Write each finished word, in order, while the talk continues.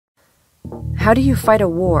How do you fight a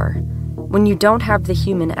war when you don't have the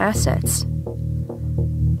human assets?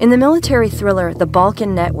 In the military thriller The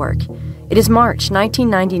Balkan Network, it is March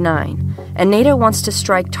 1999, and NATO wants to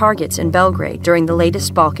strike targets in Belgrade during the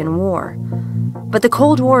latest Balkan War. But the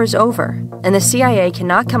Cold War is over, and the CIA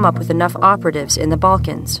cannot come up with enough operatives in the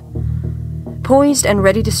Balkans. Poised and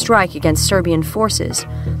ready to strike against Serbian forces,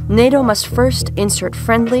 NATO must first insert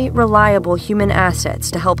friendly, reliable human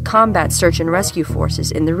assets to help combat search and rescue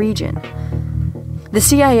forces in the region. The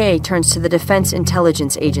CIA turns to the Defense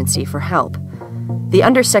Intelligence Agency for help. The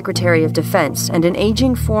Undersecretary of Defense and an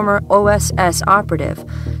aging former OSS operative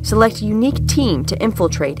select a unique team to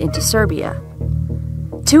infiltrate into Serbia.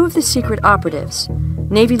 Two of the secret operatives,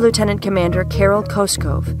 Navy Lieutenant Commander Karol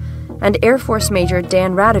Koskov and Air Force Major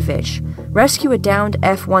Dan Radovich, rescue a downed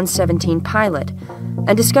F-117 pilot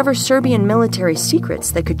and discover Serbian military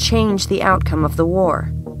secrets that could change the outcome of the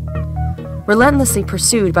war. Relentlessly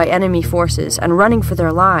pursued by enemy forces and running for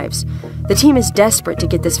their lives, the team is desperate to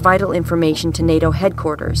get this vital information to NATO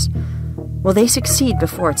headquarters. Will they succeed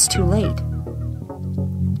before it's too late?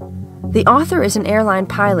 The author is an airline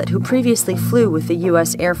pilot who previously flew with the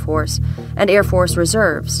U.S. Air Force and Air Force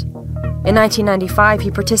Reserves. In 1995,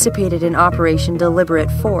 he participated in Operation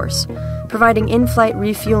Deliberate Force, providing in-flight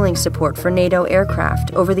refueling support for NATO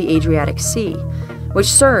aircraft over the Adriatic Sea, which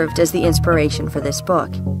served as the inspiration for this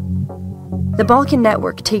book. The Balkan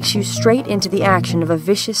Network takes you straight into the action of a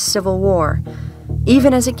vicious civil war,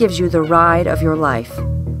 even as it gives you the ride of your life.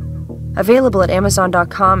 Available at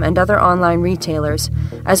Amazon.com and other online retailers,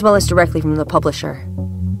 as well as directly from the publisher.